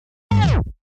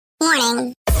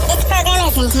Warning. This program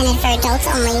is intended for adults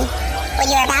only. What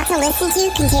you're about to listen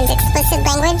to contains explicit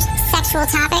language, sexual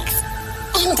topics,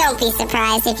 and don't be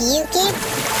surprised if you get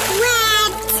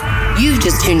wet. You've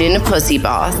just tuned in to Pussy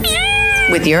Boss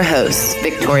with your host,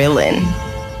 Victoria Lynn.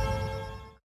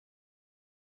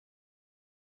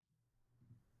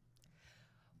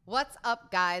 What's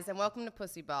up, guys, and welcome to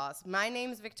Pussy Boss. My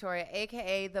name's Victoria,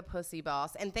 a.k.a. The Pussy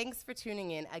Boss, and thanks for tuning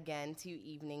in again to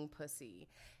Evening Pussy.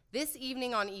 This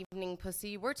evening on Evening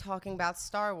Pussy, we're talking about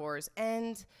Star Wars,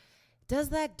 and does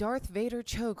that Darth Vader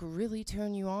choke really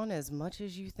turn you on as much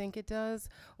as you think it does,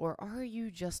 or are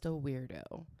you just a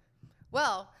weirdo?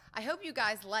 Well, I hope you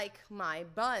guys like my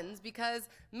buns, because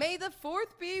May the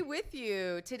 4th be with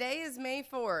you. Today is May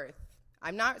 4th.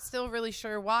 I'm not still really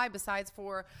sure why, besides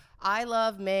for I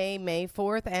love May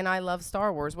 4th, and I love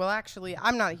Star Wars. Well, actually,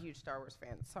 I'm not a huge Star Wars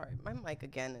fan. Sorry, my mic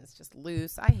again is just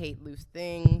loose. I hate loose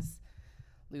things,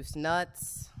 loose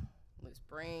nuts, loose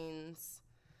brains.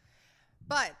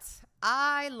 But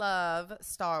I love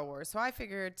Star Wars, so I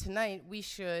figured tonight we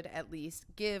should at least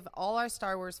give all our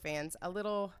Star Wars fans a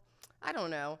little,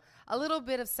 a little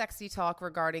bit of sexy talk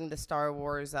regarding the Star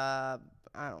Wars,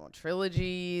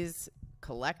 trilogies,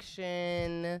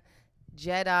 collection,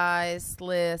 Jedi,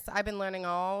 Sith. I've been learning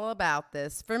all about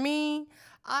this. For me,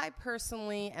 I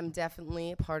personally am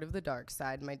definitely part of the dark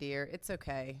side, my dear. It's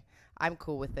okay. I'm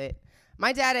cool with it.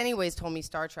 My dad anyways told me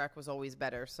Star Trek was always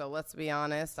better, so let's be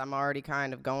honest, I'm already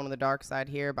kind of going to the dark side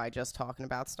here by just talking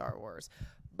about Star Wars.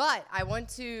 But I want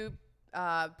to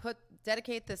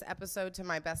dedicate this episode to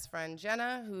my best friend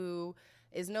Jenna, who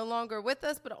is no longer with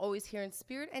us, but always here in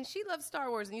spirit, and she loves Star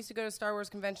Wars and used to go to Star Wars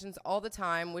conventions all the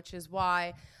time, which is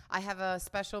why I have a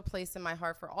special place in my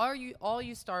heart for all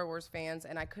you Star Wars fans,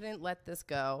 and I couldn't let this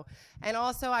go. And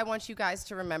also, I want you guys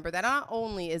to remember that not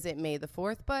only is it May the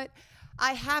 4th, but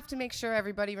I have to make sure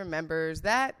everybody remembers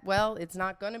that, well, it's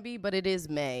not going to be, but it is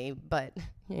May, but,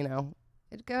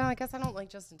 I guess I don't like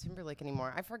Justin Timberlake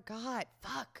anymore. I forgot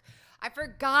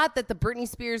that the Britney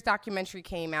Spears documentary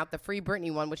came out, the Free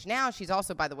Britney one, which now she's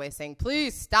also, by the way, saying,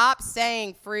 please stop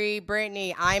saying Free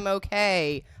Britney. I'm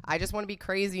okay. I just want to be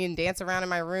crazy and dance around in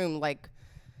my room like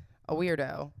a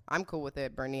weirdo. I'm cool with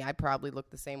it, Britney. I'd probably look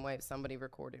the same way if somebody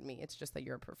recorded me. It's just that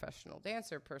you're a professional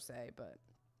dancer per se, but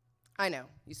I know.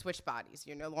 You switched bodies.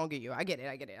 You're no longer you. I get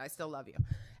it. I still love you.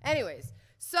 Anyways,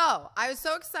 so I was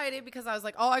so excited because I was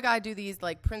like, oh, I got to do these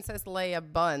like Princess Leia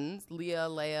buns.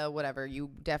 Leia, whatever.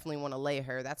 You definitely want to lay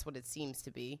her. That's what it seems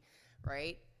to be,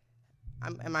 right?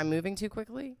 Am I moving too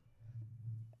quickly?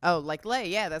 Oh, like Leia.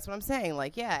 Yeah, that's what I'm saying.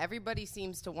 Like, yeah, everybody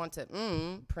seems to want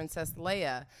to, Princess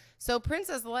Leia. So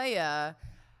Princess Leia,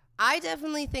 I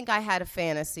definitely think I had a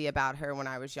fantasy about her when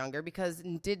I was younger because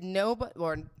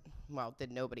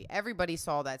everybody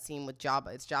saw that scene with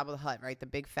Jabba. It's Jabba the Hutt, right? The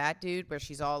big fat dude where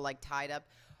she's all like tied up.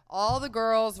 All the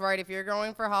girls, right? If you're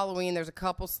going for Halloween, there's a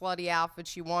couple slutty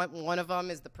outfits you want. One of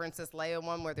them is the Princess Leia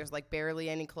one where there's like barely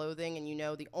any clothing. And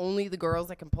the girls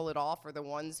that can pull it off are the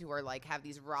ones who are like have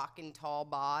these rockin' tall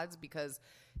bods because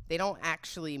they don't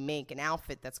actually make an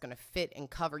outfit that's going to fit and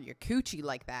cover your coochie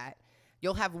like that.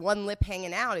 You'll have one lip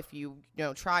hanging out if you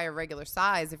try a regular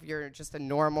size if you're just a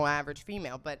normal average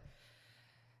female. But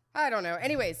I don't know.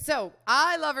 Anyways, so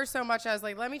I love her so much. I was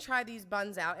like, let me try these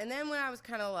buns out. And then when I was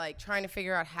kind of like trying to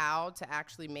figure out how to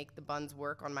actually make the buns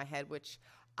work on my head, which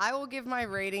I will give my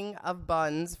rating of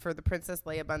buns for the Princess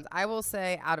Leia buns, I will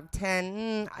say out of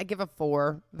 10, I give a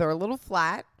 4. They're a little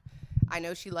flat. I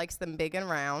know she likes them big and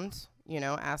round,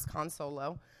 ask Han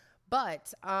Solo.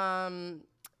 But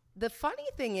the funny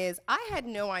thing is, I had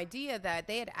no idea that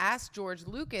they had asked George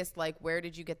Lucas, like, where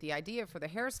did you get the idea for the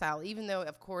hairstyle? Even though,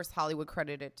 of course, Hollywood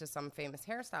credited it to some famous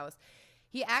hairstylist.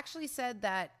 He actually said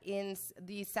that in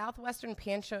the southwestern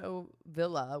Pancho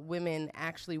Villa, women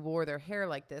actually wore their hair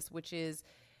like this, which is,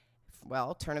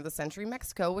 well, turn of the century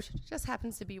Mexico, which just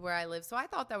happens to be where I live. So I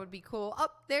thought that would be cool. Oh,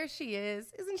 there she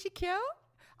is. Isn't she cute?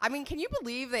 I mean, can you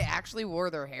believe they actually wore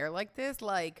their hair like this?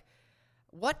 Like,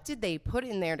 what did they put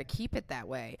in there to keep it that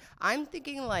way? I'm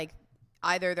thinking like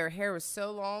either their hair was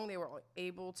so long they were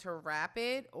able to wrap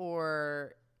it,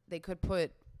 or they could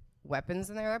put weapons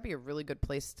in there. That'd be a really good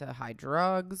place to hide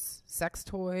drugs, sex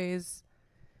toys,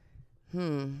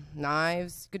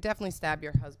 knives. You could definitely stab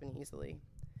your husband easily.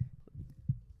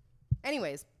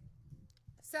 Anyways,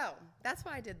 so that's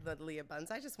why I did the Leia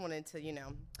buns. I just wanted to,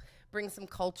 bring some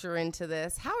culture into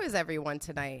this. How is everyone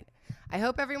tonight? I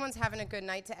hope everyone's having a good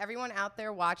night. To everyone out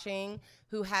there watching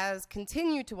who has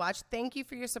continued to watch, thank you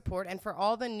for your support. And for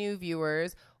all the new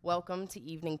viewers, welcome to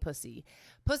Evening Pussy.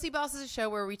 Pussy Boss is a show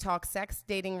where we talk sex,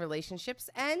 dating, relationships,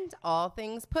 and all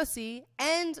things pussy.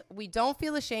 And we don't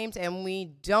feel ashamed, and we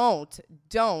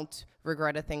don't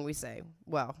regret a thing we say.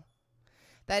 Well,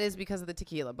 that is because of the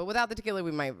tequila. But without the tequila,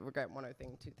 we might regret one or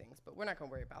two things. But we're not going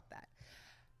to worry about that.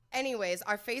 Anyways,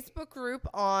 our Facebook group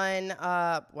on,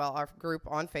 our group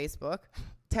on Facebook,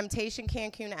 Temptation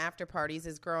Cancun After Parties,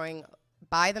 is growing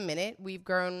by the minute. We've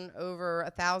grown over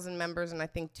 1,000 members in, I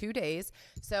think, 2 days.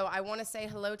 So I want to say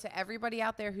hello to everybody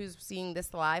out there who's seeing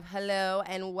this live. Hello,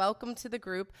 and welcome to the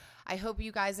group. I hope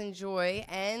you guys enjoy,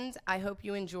 and I hope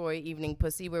you enjoy Evening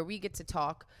Pussy, where we get to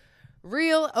talk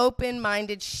real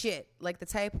open-minded shit, like the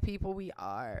type of people we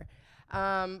are.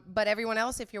 But everyone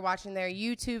else, if you're watching their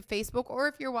YouTube, Facebook, or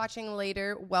if you're watching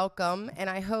later, welcome. And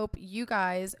I hope you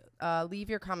guys leave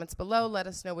your comments below. Let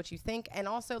us know what you think. And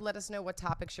also let us know what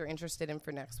topics you're interested in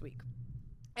for next week.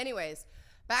 Anyways,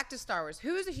 back to Star Wars.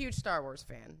 Who's a huge Star Wars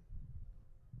fan?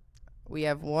 We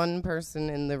have one person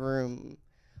in the room.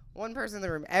 One person in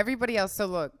the room. Everybody else. So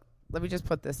look, let me just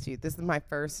put this to you. This is my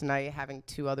first night having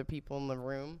 2 other people in the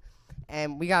room.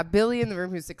 And we got Billy in the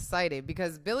room who's excited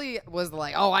because Billy was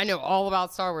like, oh, I know all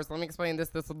about Star Wars. Let me explain this.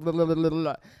 Blah, blah, blah, blah,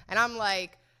 blah. And I'm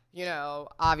like, you know,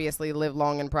 obviously live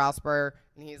long and prosper.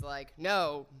 And he's like,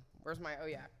 no. Where's my, oh,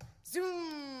 yeah.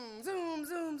 Zoom, zoom,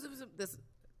 zoom, zoom, zoom.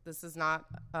 This is not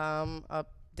a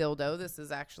dildo. This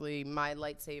is actually my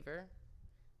lightsaber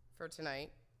for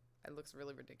tonight. It looks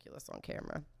really ridiculous on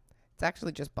camera. It's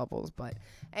actually just bubbles, but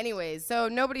anyways, so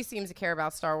nobody seems to care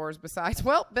about Star Wars besides,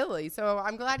 well, Billy. So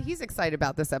I'm glad he's excited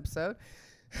about this episode.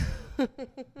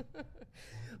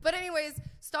 But anyways,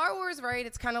 Star Wars, right?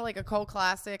 It's kind of like a cult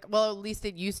classic. Well, at least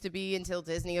it used to be until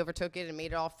Disney overtook it and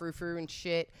made it all frou-frou and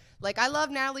shit. Like, I love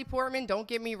Natalie Portman. Don't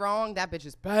get me wrong. That bitch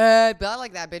is bad. But I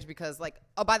like that bitch because, like,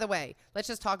 oh, by the way, let's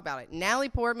just talk about it. Natalie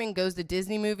Portman goes to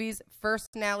Disney movies.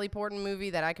 First Natalie Portman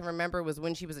movie that I can remember was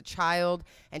when she was a child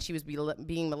and she was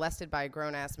being molested by a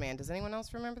grown-ass man. Does anyone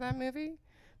else remember that movie?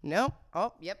 No?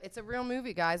 Oh, yep. It's a real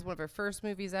movie, guys. One of her first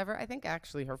movies ever. I think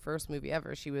actually her first movie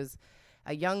ever. She was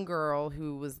a young girl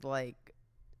who was like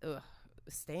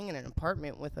staying in an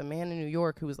apartment with a man in New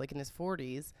York who was like in his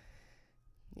 40s.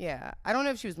 Yeah. I don't know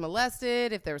if she was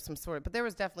molested, if there was some sort of, but there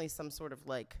was definitely some sort of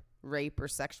like rape or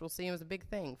sexual scene. It was a big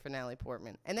thing for Natalie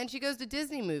Portman. And then she goes to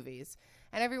Disney movies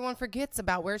and everyone forgets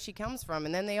about where she comes from.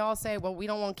 And then they all say, well, we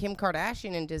don't want Kim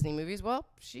Kardashian in Disney movies. Well,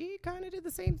 she kind of did the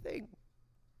same thing.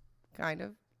 Kind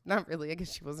of. Not really. I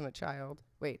guess she wasn't a child.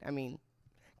 Wait, I mean,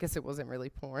 I guess it wasn't really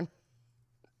porn.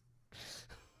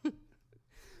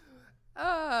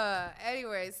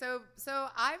 Anyway, so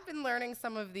I've been learning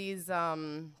some of these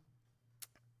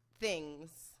things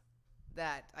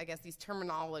that I guess these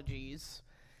terminologies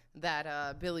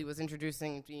that Billy was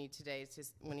introducing to me today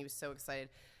just when he was so excited.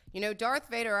 You know, Darth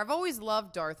Vader, I've always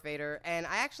loved Darth Vader, and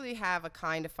I actually have a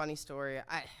kind of funny story.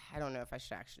 I don't know if I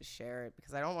should actually share it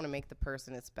because I don't want to make the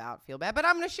person it's about feel bad, but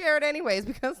I'm going to share it anyways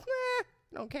because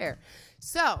I don't care.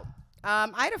 So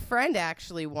I had a friend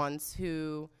actually once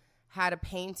who had a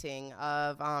painting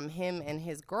of him and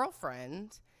his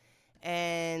girlfriend,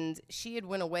 and she had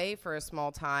went away for a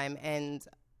small time, and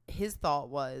his thought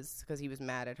was, because he was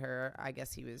mad at her, I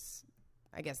guess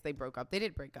they broke up. They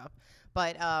did break up,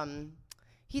 but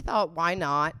he thought, why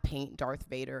not paint Darth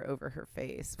Vader over her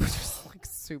face, which was like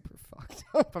super fucked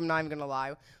up. I'm not even gonna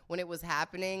lie. When it was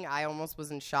happening, I almost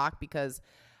was in shock because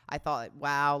I thought,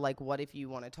 wow, like, what if you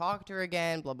want to talk to her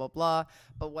again, blah, blah, blah.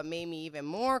 But what made me even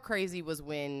more crazy was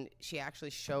when she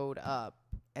actually showed up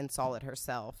and saw it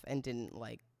herself and didn't,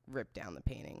 like, rip down the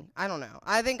painting. I don't know.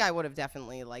 I think I would have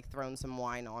definitely, like, thrown some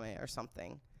wine on it or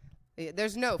something.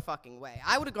 There's no fucking way.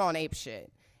 I would have gone ape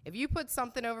shit. If you put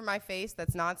something over my face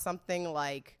that's not something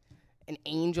like an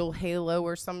angel halo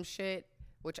or some shit,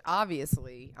 which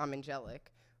obviously I'm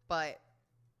angelic, but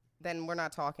then we're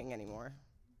not talking anymore.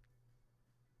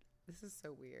 This is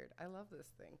so weird. I love this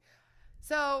thing.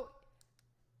 So,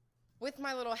 with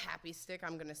my little happy stick,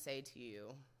 I'm going to say to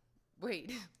you,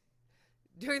 wait,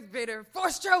 Darth Vader,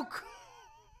 force choke!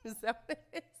 Is that what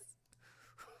it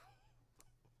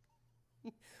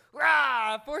is?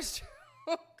 Rah, force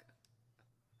choke.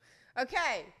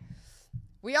 Okay.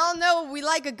 We all know we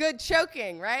like a good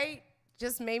choking, right?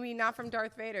 Just maybe not from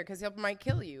Darth Vader, because he might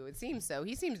kill you. It seems so.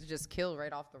 He seems to just kill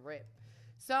right off the rip.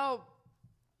 So,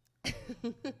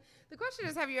 the question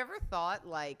is, have you ever thought,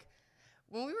 like,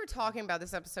 when we were talking about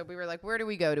this episode, we were like, where do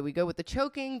we go? Do we go with the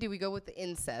choking? Do we go with the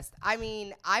incest? I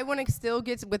mean, I want to still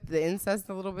get with the incest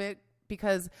a little bit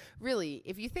Because really,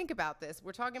 if you think about this,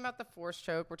 we're talking about the force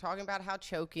choke. We're talking about how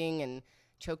choking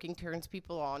turns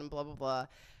people on and blah, blah, blah.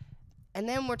 And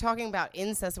then we're talking about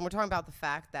incest, and we're talking about the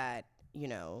fact that, you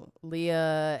know,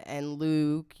 Leah and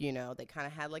Luke, you know, they kind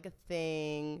of had like a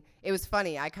thing. It was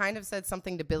funny. I kind of said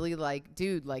something to Billy like,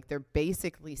 dude, like they're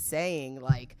basically saying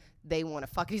like they want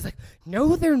to fuck. He's like,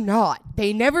 no, they're not.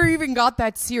 They never even got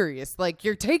that serious. Like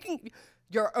you're taking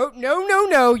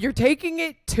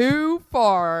it too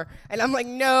far. And I'm like,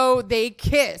 no, they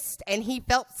kissed. And he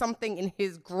felt something in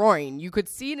his groin. You could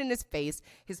see it in his face.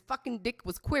 His fucking dick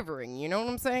was quivering. You know what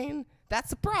I'm saying? That's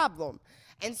the problem.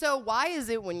 And so why is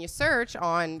it when you search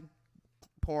on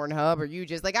Pornhub or you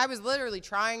just, like, I was literally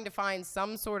trying to find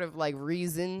some sort of, like,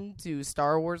 reason to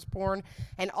Star Wars porn,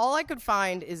 and all I could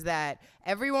find is that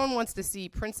everyone wants to see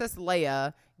Princess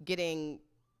Leia getting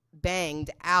banged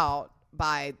out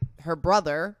by her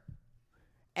brother,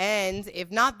 and if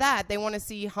not that, they want to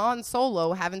see Han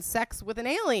Solo having sex with an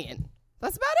alien.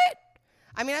 That's about it.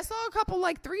 I mean, I saw a couple,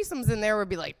 like, threesomes in there where it'd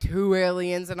be, like, 2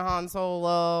 aliens and Han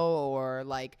Solo, or,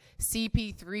 like,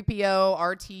 CP3PO,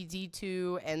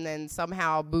 R2-D2, and then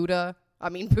somehow Buddha.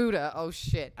 Oh,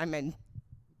 shit. I meant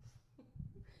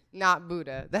not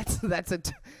Buddha.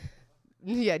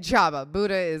 Yeah, Jabba.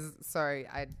 Buddha is, sorry,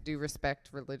 I do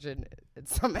respect religion in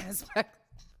some aspect.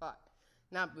 Fuck.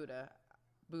 Not Buddha.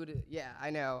 Buddha, yeah, I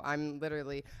know. I'm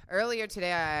literally, earlier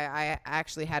today, I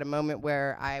actually had a moment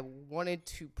where I wanted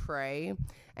to pray,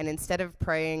 and instead of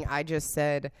praying, I just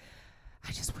said,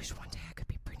 I just wish one day I could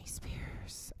be Britney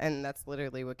Spears. And that's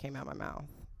literally what came out of my mouth.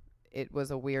 It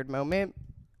was a weird moment.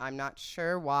 I'm not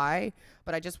sure why,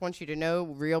 but I just want you to know,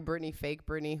 real Britney, fake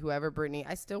Britney, whoever Britney,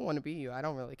 I still want to be you. I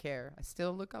don't really care. I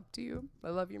still look up to you.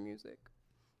 I love your music.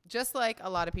 Just like a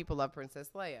lot of people love Princess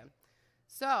Leia.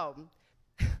 So,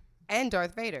 and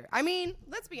Darth Vader. I mean,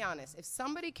 let's be honest. If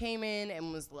somebody came in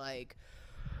and was like,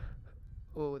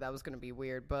 oh, that was going to be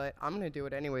weird, but I'm going to do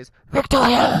it anyways.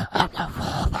 Victoria, I'm your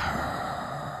father.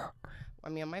 I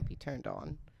mean, I might be turned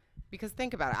on. Because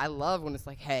think about it. I love when it's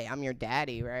like, hey, I'm your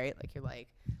daddy, right? Like, you're like,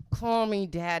 call me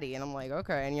daddy. And I'm like,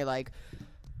 okay. And you're like,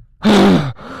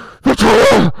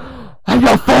 Victoria, I'm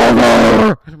your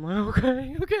father. And I'm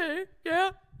like, okay,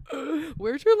 yeah.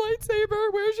 Where's your lightsaber?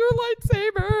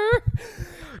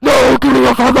 No, give me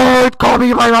your father! Call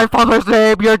me by my father's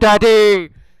name, your daddy!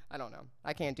 I don't know.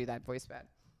 I can't do that voice bad.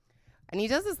 And he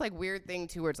does this, like, weird thing,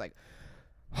 too, where it's like...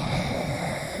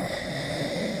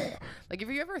 Like, have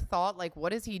you ever thought, like,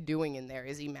 what is he doing in there?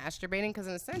 Is he masturbating? Because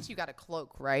in a sense, you got a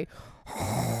cloak, right?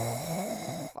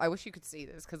 I wish you could see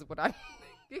this, because what I'm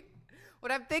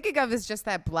thinking of is just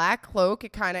that black cloak.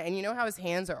 It kind of... And you know how his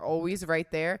hands are always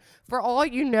right there? For all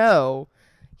you know...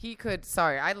 He could,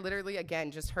 sorry, I literally, again,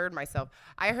 just heard myself.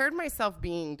 I heard myself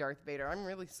being Darth Vader. I'm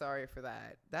really sorry for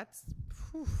that. That's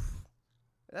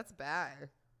bad.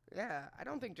 Yeah, I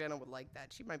don't think Jenna would like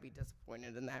that. She might be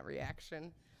disappointed in that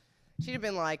reaction. She'd have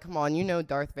been like, come on, you know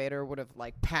Darth Vader would have,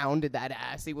 like, pounded that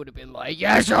ass. He would have been like,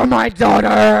 yes, you're my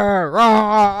daughter!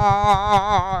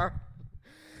 Roar!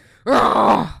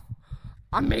 Roar!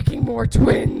 I'm making more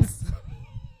twins!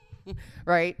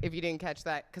 Right? If you didn't catch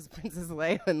that, because Princess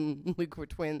Leia and Luke were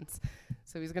twins.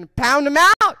 So he's going to pound them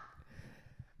out.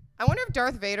 I wonder if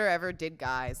Darth Vader ever did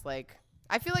guys. Like,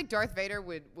 I feel like Darth Vader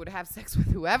would have sex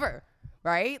with whoever,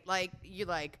 right? Like, you're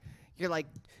like,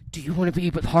 do you want to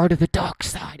be part of the dark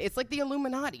side? It's like the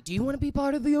Illuminati. Do you want to be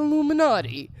part of the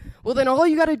Illuminati? Well, then all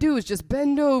you got to do is just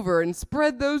bend over and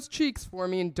spread those cheeks for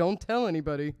me and don't tell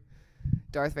anybody.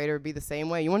 Darth Vader would be the same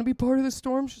way. You want to be part of the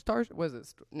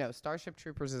Starship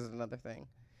Troopers is another thing.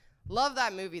 Love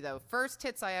that movie, though. First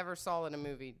tits I ever saw in a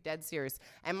movie. Dead serious.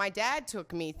 And my dad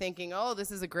took me thinking, oh,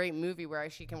 this is a great movie where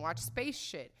she can watch space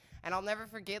shit. And I'll never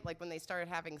forget, like, when they started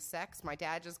having sex, my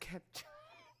dad just kept...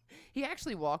 He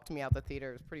actually walked me out the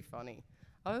theater. It was pretty funny.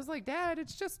 I was like, Dad,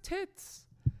 it's just tits.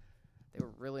 They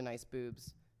were really nice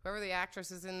boobs. Whoever the actress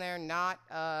is in there, not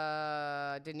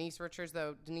Denise Richards,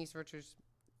 though. Denise Richards...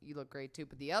 You look great, too.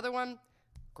 But the other one,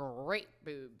 great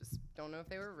boobs. Don't know if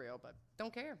they were real, but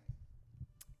don't care.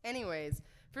 Anyways,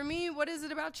 for me, what is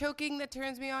it about choking that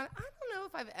turns me on? I don't know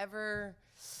if I've ever...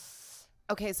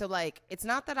 Okay, so, like, it's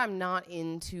not that I'm not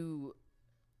into...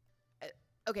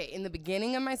 Okay, in the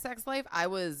beginning of my sex life, I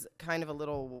was kind of a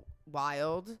little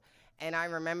wild. And I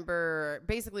remember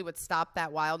basically what stopped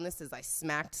that wildness is I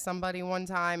smacked somebody one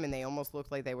time and they almost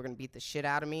looked like they were going to beat the shit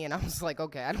out of me. And I was like,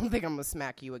 okay, I don't think I'm going to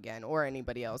smack you again or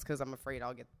anybody else because I'm afraid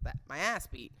I'll get my ass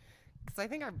beat. Because I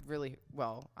think I really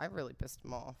pissed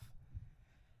him off.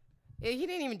 He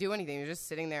didn't even do anything. He was just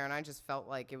sitting there and I just felt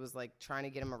like it was like trying to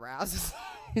get him aroused.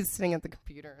 He's sitting at the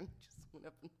computer and just went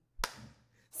up and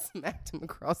smacked him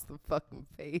across the fucking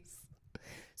face.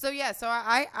 So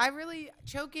I really,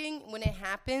 choking, when it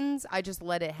happens, I just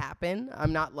let it happen.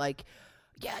 I'm not like,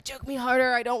 yeah, choke me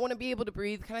harder, I don't want to be able to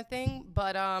breathe kind of thing.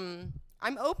 But I'm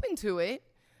open to it.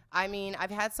 I mean, I've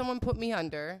had someone put me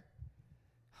under.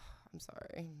 I'm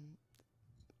sorry.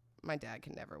 My dad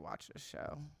can never watch this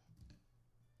show.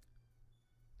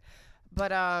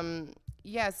 But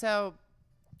yeah, so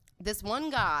this one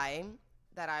guy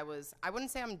that I wouldn't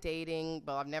say I'm dating,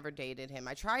 but I've never dated him.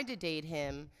 I tried to date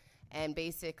him. And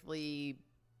basically,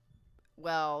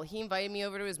 well, he invited me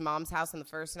over to his mom's house on the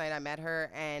first night I met her.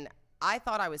 And I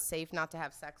thought I was safe not to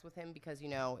have sex with him because, you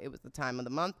know, it was the time of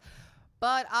the month.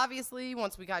 But obviously,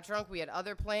 once we got drunk, we had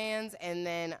other plans. And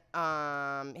then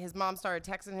his mom started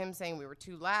texting him saying we were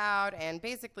too loud. And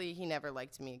basically, he never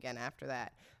liked me again after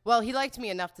that. Well, he liked me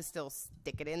enough to still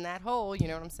stick it in that hole. You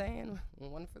know what I'm saying?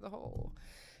 One for the hole.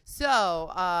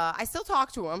 So I still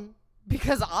talk to him.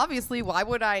 Because obviously, why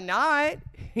would I not?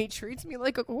 He treats me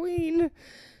like a queen.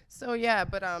 So yeah,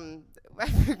 but I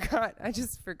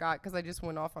just forgot because I just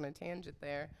went off on a tangent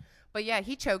there. But yeah,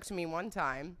 he choked me one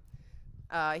time.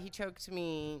 He choked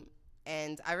me,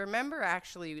 and I remember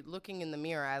actually looking in the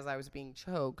mirror as I was being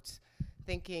choked,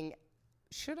 thinking,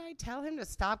 should I tell him to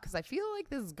stop? Because I feel like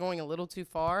this is going a little too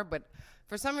far. But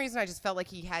for some reason, I just felt like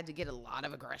he had to get a lot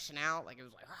of aggression out. Like, it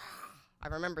was like, I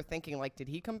remember thinking, like, did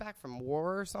he come back from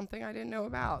war or something I didn't know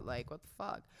about? Like, what the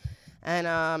fuck?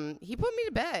 And he put me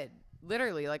to bed,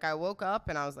 literally. Like, I woke up,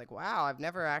 and I was like, wow, I've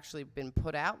never actually been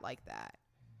put out like that.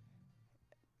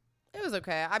 It was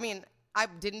okay. I mean, I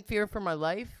didn't fear for my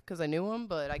life because I knew him,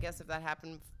 but I guess if that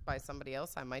happened by somebody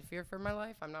else, I might fear for my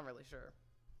life. I'm not really sure.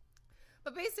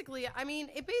 But basically, I mean,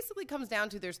 it basically comes down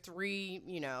to there's three,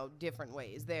 you know, different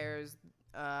ways. There's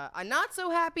a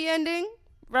not-so-happy ending,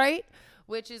 right?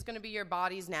 Which is going to be your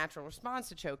body's natural response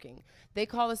to choking. They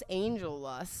call this angel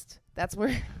lust. That's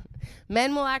where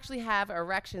men will actually have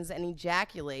erections and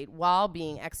ejaculate while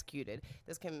being executed.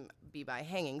 This can be by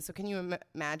hanging. So can you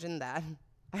imagine that?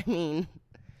 I mean,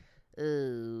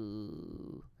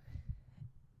 ooh.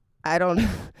 I don't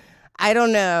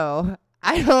know.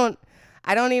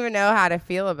 I don't even know how to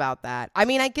feel about that. I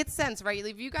mean, I get sense, right?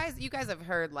 If you guys have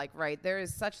heard, like, right, there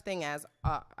is such thing as,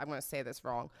 I'm going to say this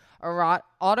wrong,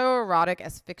 autoerotic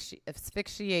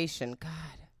asphyxiation.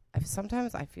 God,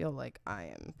 sometimes I feel like I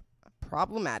am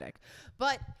problematic.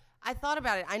 But I thought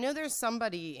about it. I know there's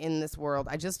somebody in this world.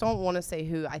 I just don't want to say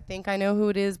who. I think I know who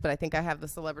it is, but I think I have the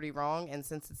celebrity wrong. And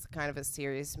since it's kind of a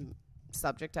serious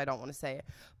subject, I don't want to say it,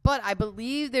 but I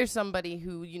believe there's somebody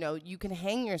who, you know, you can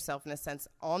hang yourself in a sense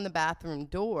on the bathroom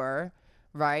door,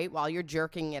 right, while you're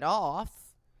jerking it off,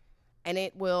 and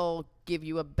it will give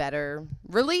you a better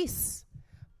release.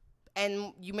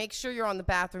 And you make sure you're on the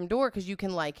bathroom door because you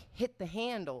can, like, hit the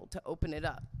handle to open it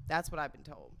up. That's what I've been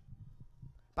told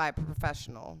by a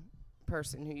professional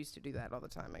person who used to do that all the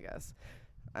time, I guess.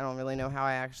 I don't really know how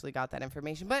I actually got that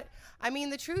information. But, I mean,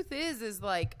 the truth is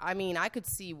like, I mean, I could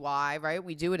see why, right?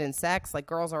 We do it in sex. Like,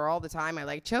 girls are all the time, I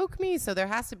like, choke me. So there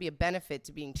has to be a benefit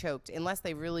to being choked, unless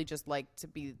they really just like to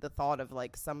be the thought of,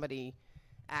 like, somebody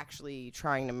actually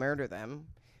trying to murder them,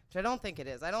 which I don't think it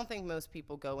is. I don't think most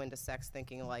people go into sex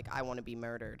thinking, like, I want to be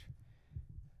murdered.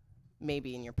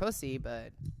 Maybe in your pussy,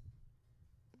 but...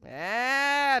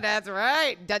 yeah, that's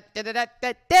right. Da, da, da, da,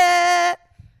 da, da.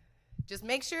 Just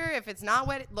make sure if it's not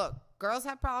wet. Look, girls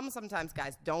have problems sometimes,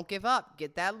 guys. Don't give up.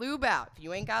 Get that lube out. If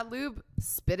you ain't got lube,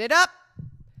 spit it up.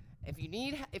 If you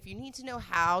need to know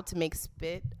how to make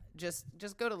spit, just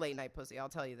go to Late Night Pussy. I'll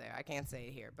tell you there. I can't say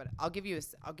it here, but I'll give you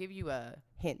a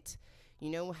hint. You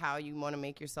know how you want to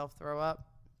make yourself throw up?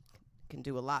 You can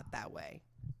do a lot that way,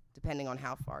 depending on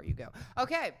how far you go.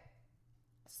 Okay.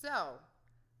 So,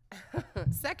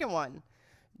 second one,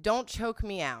 don't choke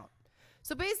me out.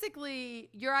 So basically,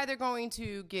 you're either going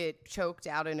to get choked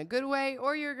out in a good way,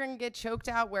 or you're going to get choked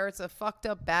out where it's a fucked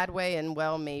up bad way, and,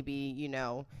 well, maybe, you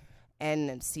know,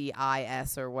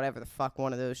 NCIS or whatever the fuck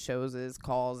one of those shows is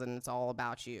calls, and it's all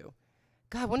about you.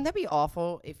 God, wouldn't that be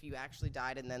awful if you actually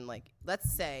died and then, like,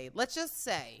 let's just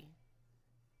say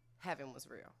heaven was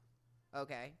real,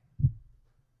 okay?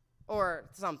 Or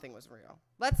something was real.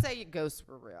 Let's say ghosts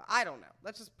were real. I don't know.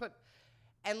 Let's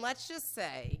just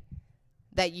say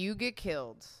that you get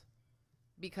killed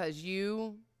because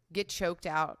you get choked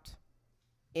out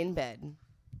in bed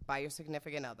by your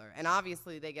significant other. And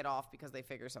obviously they get off because they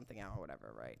figure something out or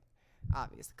whatever, right?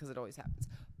 Obviously, because it always happens.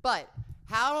 But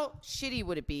how shitty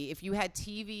would it be if you had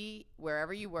TV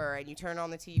wherever you were and you turned on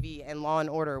the TV and Law &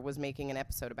 Order was making an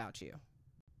episode about you?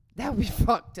 That would be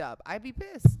fucked up. I'd be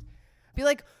pissed. Be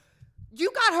like,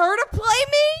 you got her to play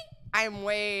me? I'm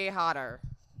way hotter.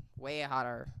 Way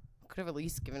hotter. Could have at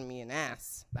least given me an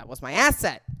ass. That was my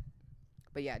asset.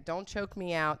 But yeah, don't choke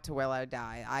me out to where I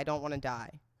die. I don't want to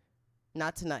die.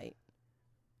 Not tonight.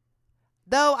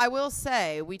 Though I will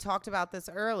say, we talked about this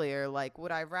earlier, like,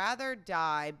 would I rather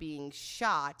die being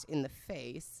shot in the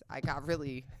face? I got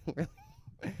really, really,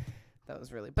 that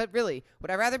was really, but really,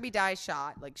 would I rather die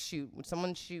shot, like would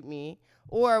someone shoot me?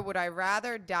 Or would I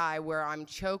rather die where I'm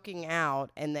choking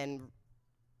out and then,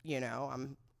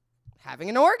 I'm having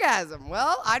an orgasm?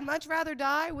 Well, I'd much rather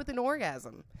die with an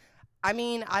orgasm. I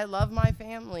mean, I love my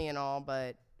family and all,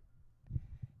 but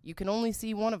you can only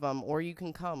see one of them or you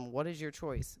can come. What is your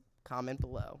choice? Comment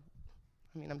below.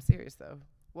 I mean, I'm serious, though.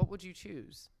 What would you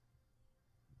choose?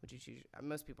 Would you choose?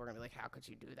 Most people are going to be like, how could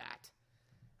you do that?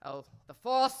 Oh, the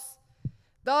Force!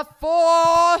 The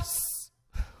Force!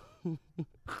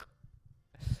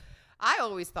 I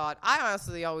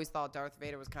honestly always thought Darth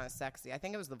Vader was kind of sexy. I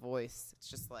think it was the voice. It's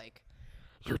just like,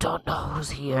 you don't know who's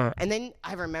here. And then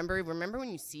I remember when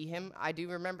you see him, I do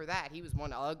remember that. He was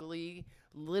one ugly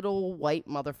little white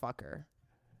motherfucker.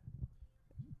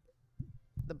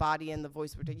 The body and the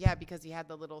voice were because he had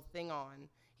the little thing on.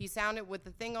 He sounded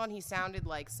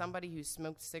like somebody who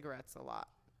smoked cigarettes a lot.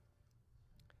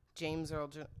 James Earl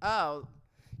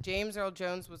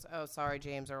Jones was, sorry,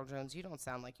 James Earl Jones. You don't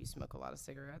sound like you smoke a lot of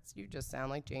cigarettes. You just sound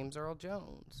like James Earl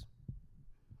Jones.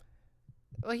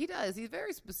 Well, he does. He's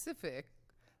very specific.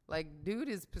 Like, dude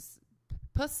is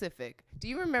Pacific. Do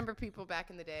you remember people back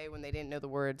in the day when they didn't know the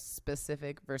words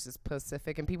specific versus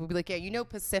Pacific? And people would be like, yeah,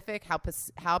 Pacific,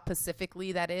 how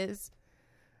pacifically that is?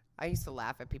 I used to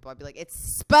laugh at people. I'd be like, it's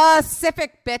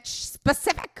specific, bitch,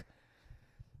 specific.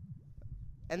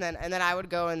 And then I would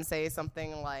go and say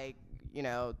something like,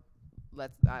 I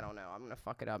don't know, I'm going to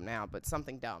fuck it up now, but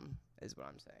something dumb is what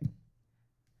I'm saying.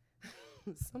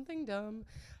 Something dumb.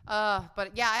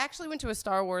 But yeah, I actually went to a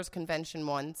Star Wars convention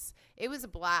once. It was a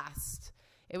blast.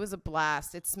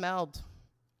 It smelled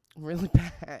really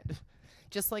bad.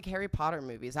 Just like Harry Potter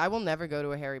movies. I will never go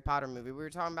to a Harry Potter movie. We were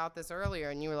talking about this earlier,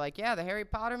 and you were like, yeah, the Harry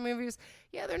Potter movies,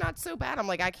 yeah, they're not so bad. I'm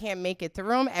like, I can't make it through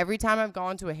them. Every time I've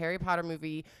gone to a Harry Potter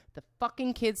movie, the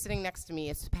fucking kid sitting next to me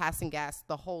is passing gas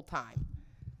the whole time.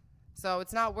 So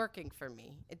it's not working for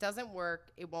me. It doesn't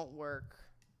work. It won't work.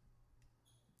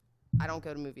 I don't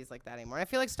go to movies like that anymore. And I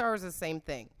feel like Star Wars is the same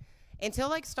thing. Until,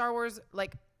 like, Star Wars,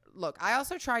 like, look, I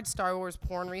also tried Star Wars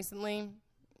porn recently.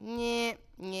 Nyeh.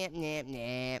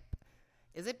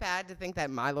 Is it bad to think that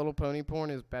My Little Pony porn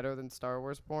is better than Star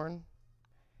Wars porn?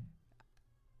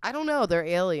 I don't know. They're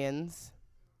aliens.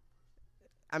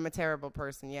 I'm a terrible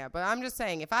person, yeah. But I'm just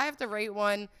saying, if I have to rate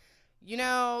one,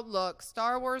 look,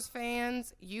 Star Wars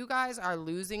fans, you guys are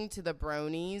losing to the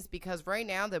bronies because right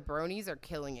now the bronies are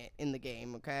killing it in the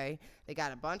game, okay? They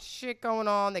got a bunch of shit going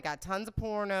on. They got tons of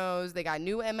pornos. They got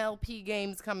new MLP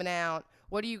games coming out.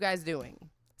 What are you guys doing?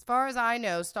 As far as I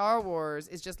know, Star Wars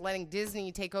is just letting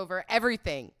Disney take over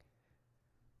everything.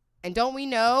 And don't we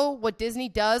know what Disney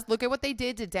does? Look at what they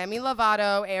did to Demi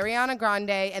Lovato, Ariana Grande,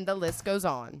 and the list goes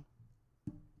on.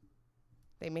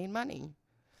 They made money.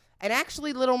 And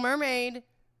actually, Little Mermaid,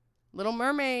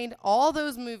 all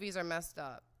those movies are messed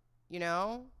up.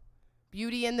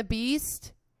 Beauty and the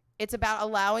Beast, it's about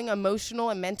allowing emotional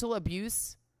and mental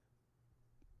abuse.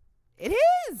 It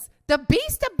is. The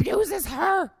Beast abuses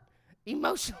her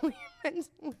emotionally and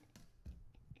mentally.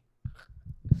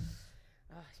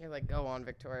 You're like, go on,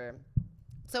 Victoria.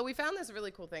 So we found this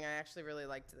really cool thing. I actually really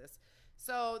liked this.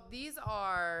 So these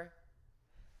are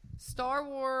Star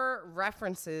Wars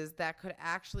references that could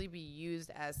actually be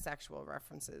used as sexual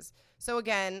references. So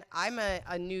again, I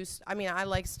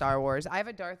like Star Wars. I have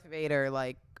a Darth Vader,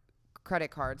 like, credit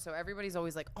card. So everybody's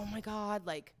always like, oh my God,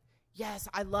 like, yes,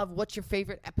 I love what's your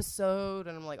favorite episode?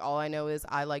 And I'm like, all I know is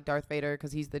I like Darth Vader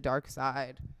because he's the dark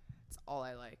side. That's all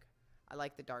I like. I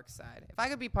like the dark side. If I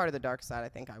could be part of the dark side, I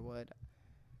think I would.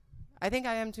 I think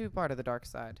I am too part of the dark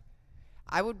side.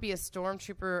 I would be a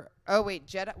stormtrooper. Oh, wait,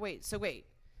 Jedi. Wait.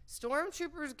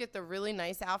 Stormtroopers get the really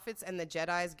nice outfits and the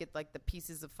Jedis get, like, the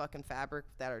pieces of fucking fabric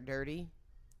that are dirty.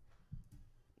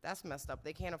 That's messed up.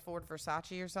 They can't afford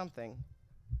Versace or something.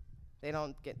 They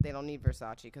don't need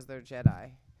Versace because they're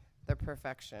Jedi. They're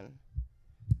perfection.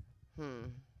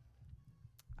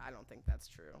 I don't think that's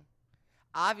true.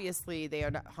 Obviously, they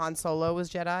are not. Han Solo was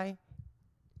Jedi?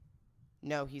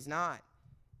 No, he's not.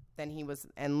 Then he was,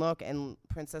 and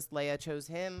Princess Leia chose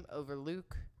him over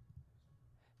Luke.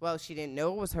 Well, she didn't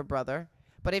know it was her brother.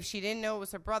 But if she didn't know it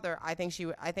was her brother, I think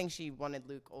she wanted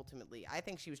Luke ultimately. I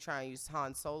think she was trying to use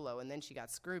Han Solo, and then she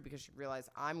got screwed because she realized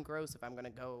I'm gross if I'm going to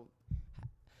go.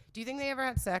 Do you think they ever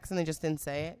had sex and they just didn't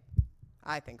say it?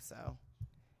 I think so.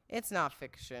 It's not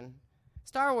fiction.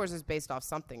 Star Wars is based off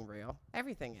something real.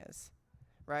 Everything is,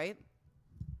 right?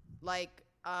 Like,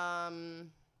 Let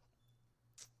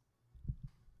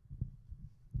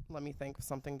me think of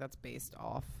something that's based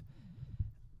off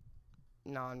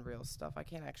non-real stuff. I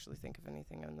can't actually think of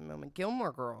anything in the moment.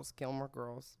 Gilmore Girls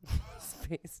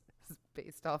is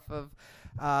based off of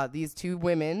these two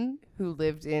women who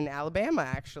lived in Alabama,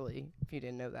 actually, if you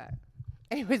didn't know that.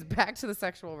 Anyways, back to the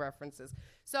sexual references.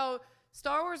 So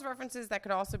Star Wars references that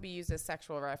could also be used as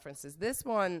sexual references. This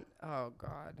one, oh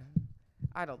God,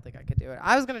 I don't think I could do it.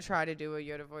 I was going to try to do a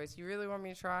Yoda voice. You really want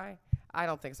me to try? I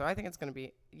don't think so. I think it's going to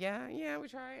be, yeah, we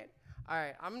try it. All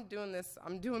right, I'm doing this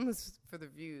for the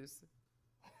views.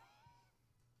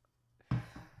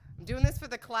 I'm doing this for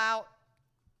the clout.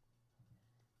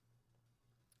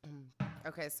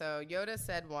 Okay, so Yoda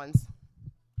said once,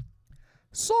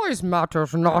 "Size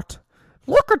matters not.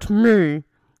 Look at me.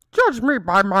 Judge me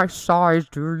by my size,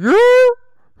 do you?"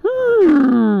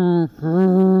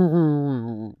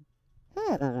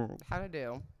 How'd I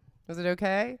do? Was it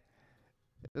okay?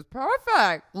 It was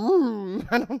perfect.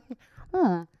 Judge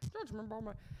me by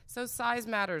my... So size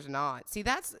matters not. See,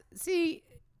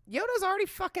 Yoda's already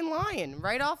fucking lying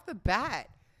right off the bat.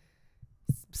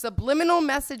 Subliminal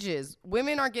messages.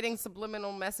 Women are getting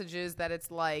subliminal messages that it's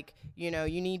like, you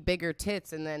need bigger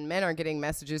tits, and then men are getting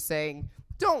messages saying,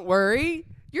 don't worry,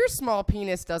 your small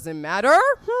penis doesn't matter.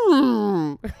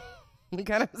 It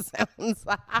kind of sounds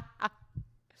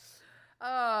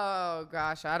oh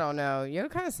gosh, I don't know. Yoda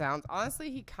kind of sounds,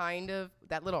 honestly,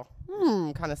 that little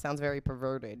kind of sounds very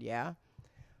perverted, yeah?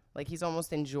 Like he's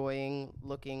almost enjoying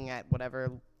looking at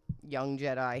whatever young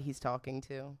Jedi he's talking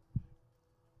to.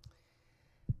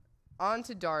 On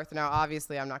to Darth. Now,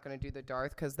 obviously, I'm not going to do the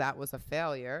Darth because that was a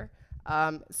failure.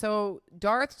 So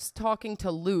Darth's talking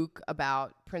to Luke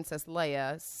about Princess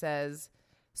Leia, says,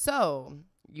 "So,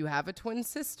 you have a twin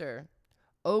sister.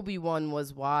 Obi-Wan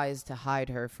was wise to hide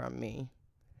her from me."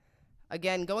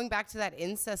 Again, going back to that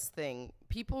incest thing,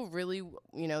 people really,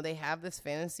 they have this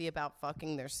fantasy about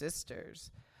fucking their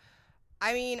sisters.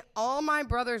 I mean, all my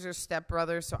brothers are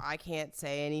stepbrothers, so I can't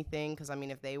say anything because,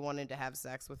 if they wanted to have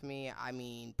sex with me,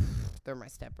 they're my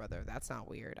stepbrother. That's not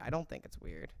weird. I don't think it's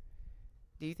weird.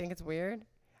 Do you think it's weird?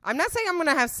 I'm not saying I'm going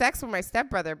to have sex with my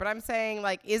stepbrother, but I'm saying,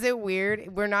 is it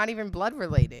weird? We're not even blood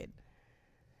related.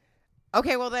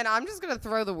 Okay, well, then I'm just going to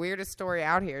throw the weirdest story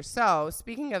out here. So,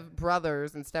 speaking of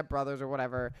brothers and stepbrothers or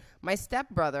whatever, my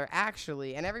stepbrother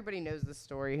actually, and everybody knows this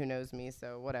story who knows me,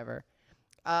 so whatever.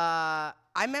 I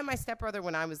met my stepbrother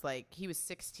when I was he was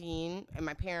 16, and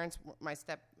my parents, my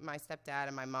stepdad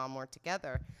and my mom weren't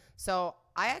together. So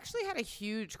I actually had a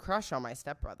huge crush on my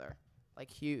stepbrother,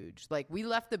 huge. We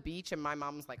left the beach, and my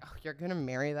mom was like, "Oh, you're gonna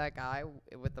marry that guy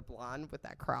with the blonde with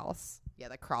that cross?" Yeah,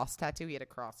 the cross tattoo. He had a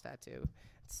cross tattoo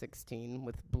at 16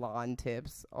 with blonde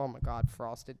tips. Oh my God,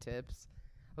 frosted tips.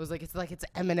 I was like, it's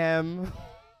Eminem.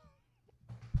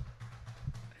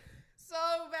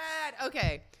 So bad.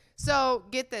 Okay. So,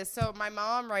 get this. So, my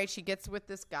mom, right, she gets with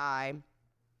this guy.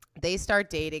 They start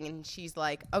dating, and she's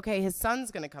like, okay, his son's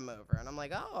going to come over. And I'm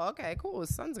like, oh, okay, cool.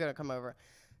 His son's going to come over.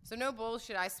 So, no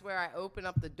bullshit. I swear I open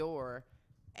up the door,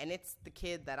 and it's the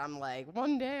kid that I'm like,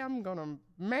 one day I'm going to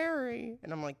marry.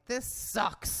 And I'm like, this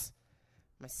sucks.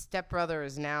 My stepbrother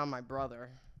is now my brother.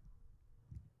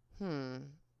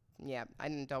 Yeah,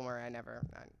 don't worry.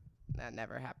 That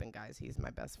never happened, guys. He's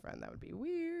my best friend. That would be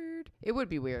weird. It would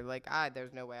be weird.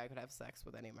 There's no way I could have sex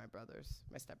with any of my brothers,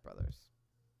 my stepbrothers.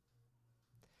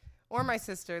 Or my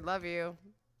sister. Love you.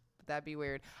 But that'd be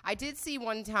weird. I did see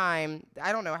one time,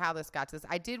 I don't know how this got to this.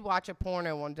 I did watch a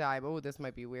porno one time. Oh, this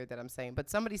might be weird that I'm saying. But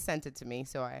somebody sent it to me,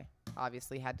 so I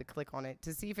obviously had to click on it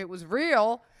to see if it was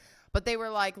real. But they were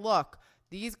like, look,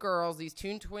 these girls, these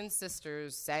two twin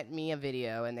sisters sent me a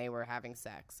video and they were having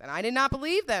sex. And I did not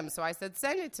believe them, so I said,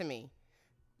 send it to me.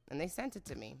 And they sent it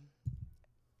to me.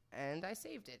 And I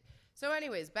saved it. So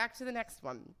anyways, back to the next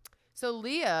one. So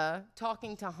Leia,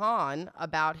 talking to Han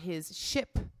about his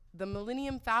ship, the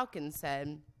Millennium Falcon,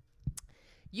 said,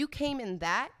 "You came in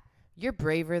that? You're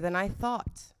braver than I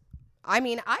thought."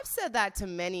 I've said that to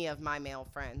many of my male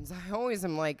friends. I always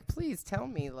am like, please tell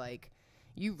me,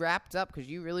 you wrapped up because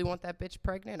you really want that bitch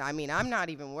pregnant? I'm not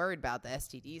even worried about the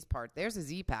STDs part. There's a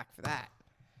Z-Pack for that.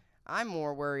 I'm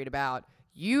more worried about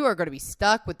you are going to be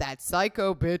stuck with that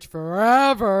psycho bitch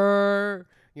forever.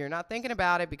 You're not thinking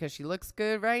about it because she looks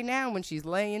good right now when she's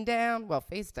laying down. Well,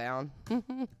 face down.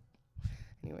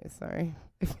 Anyway, sorry.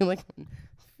 I feel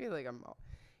like I'm all...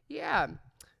 Yeah.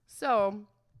 So...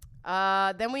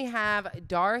 then we have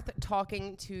Darth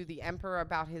talking to the Emperor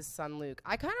about his son Luke.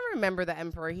 I kind of remember the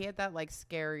Emperor. He had that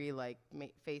scary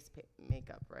face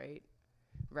makeup, right?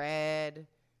 Red.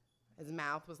 His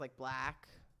mouth was black.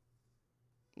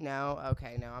 No?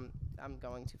 Okay, no, I'm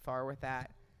going too far with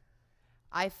that.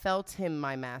 I felt him,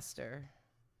 my master.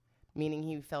 Meaning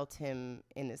he felt him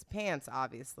in his pants,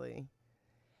 obviously.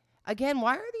 Again,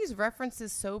 why are these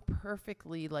references so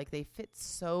perfectly, like they fit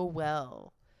so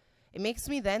well? It makes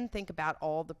me then think about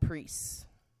all the priests.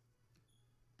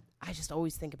 I just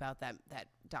always think about that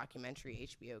documentary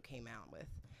HBO came out with.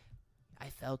 I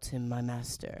felt him, my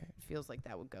master. It feels like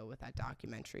that would go with that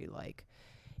documentary, like,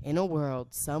 in a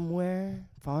world somewhere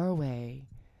far away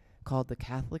called the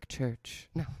Catholic Church.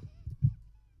 No.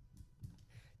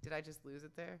 Did I just lose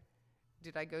it there?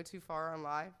 Did I go too far on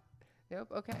live?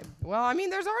 Nope, okay. Well, I mean,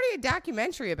 there's already a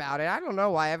documentary about it. I don't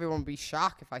know why everyone would be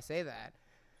shocked if I say that.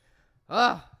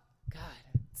 Oh,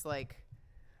 God. It's like,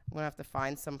 I'm going to have to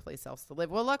find someplace else to live.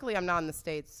 Well, luckily, I'm not in the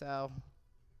States, so.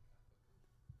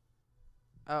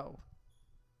 Oh.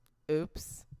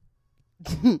 Oops.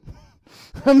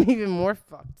 I'm even more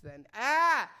fucked then.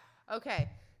 Okay.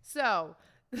 So,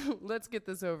 let's get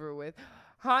this over with.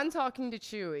 Han talking to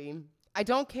Chewie. I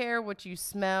don't care what you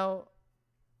smell,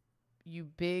 you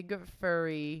big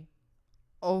furry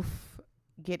oaf,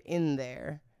 get in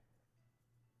there.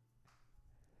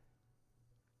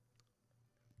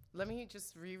 Let me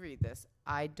just reread this.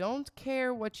 I don't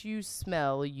care what you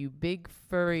smell, you big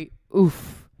furry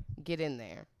oof, get in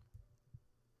there.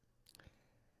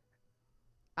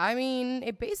 I mean,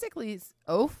 it basically is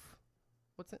oaf.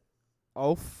 What's it?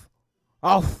 Oaf.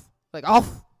 Oaf. Like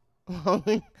off.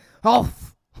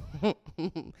 Off.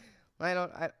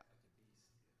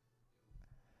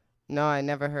 No, I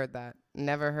never heard that.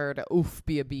 Never heard a oof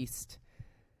be a beast.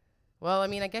 Well, I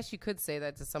mean, I guess you could say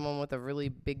that to someone with a really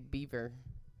big beaver.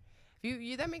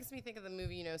 You that makes me think of the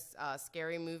movie,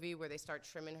 Scary Movie, where they start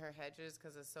trimming her hedges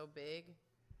because it's so big,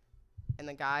 and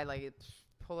the guy like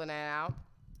pulling it out.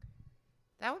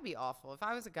 That would be awful. If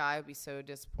I was a guy, I'd be so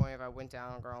disappointed if I went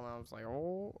down on a girl and I was like,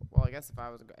 oh. Well, I guess if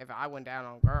I went down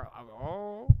on a girl, I would,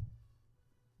 oh.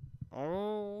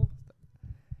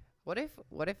 What if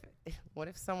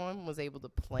someone was able to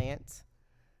plant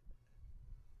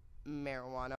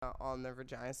marijuana on their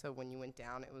vagina, so when you went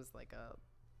down, it was like a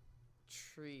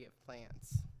tree of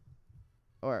plants,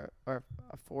 or a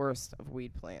forest of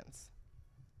weed plants.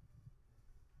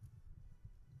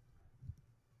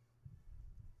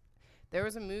 There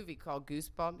was a movie called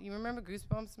Goosebumps. You remember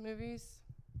Goosebumps movies?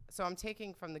 So I'm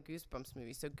taking from the Goosebumps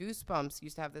movie. So Goosebumps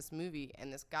used to have this movie,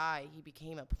 and this guy, he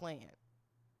became a plant.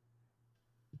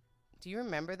 Do you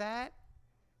remember that?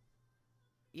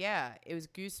 Yeah, it was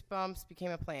Goosebumps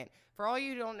became a plant. For all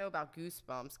you don't know about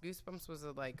Goosebumps, Goosebumps was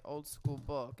a like old school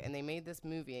book, and they made this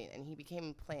movie, and he became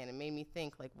a plant. It made me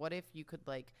think, like, what if you could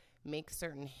like make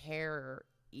certain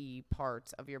hair-y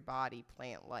parts of your body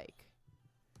plant-like?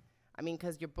 I mean,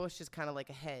 because your bush is kind of like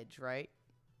a hedge, right?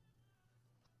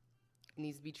 It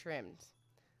needs to be trimmed.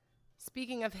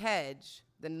 Speaking of hedge,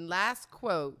 the last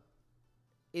quote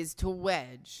is to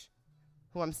Wedge,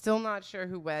 who I'm still not sure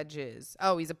who Wedge is.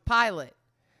 Oh, he's a pilot.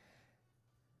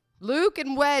 Luke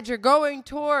and Wedge are going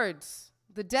towards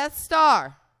the Death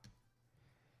Star.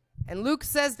 And Luke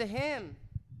says to him,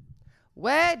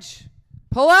 Wedge,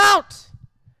 pull out.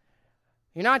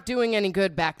 You're not doing any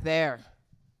good back there.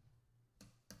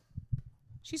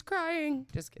 She's crying.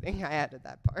 Just kidding. I added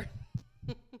that part.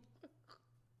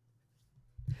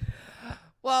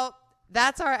 Well,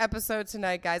 that's our episode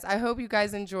tonight, guys. I hope you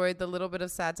guys enjoyed the little bit of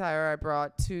satire I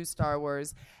brought to Star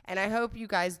Wars. And I hope you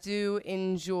guys do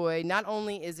enjoy. Not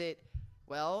only is it,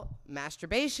 well,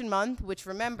 Masturbation Month, which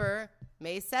remember,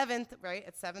 May 7th, right,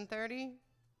 at 7:30?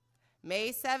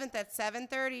 May 7th at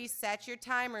 7:30, set your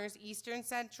timers, Eastern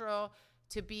Central,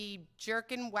 to be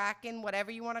jerking, whacking,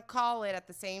 whatever you want to call it at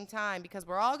the same time, because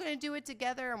we're all going to do it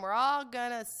together and we're all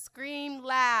going to scream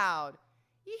loud.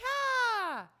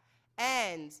 Yeehaw!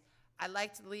 And I'd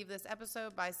like to leave this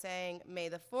episode by saying, may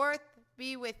the 4th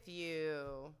be with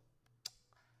you.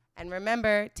 And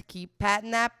remember to keep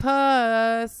patting that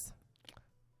puss.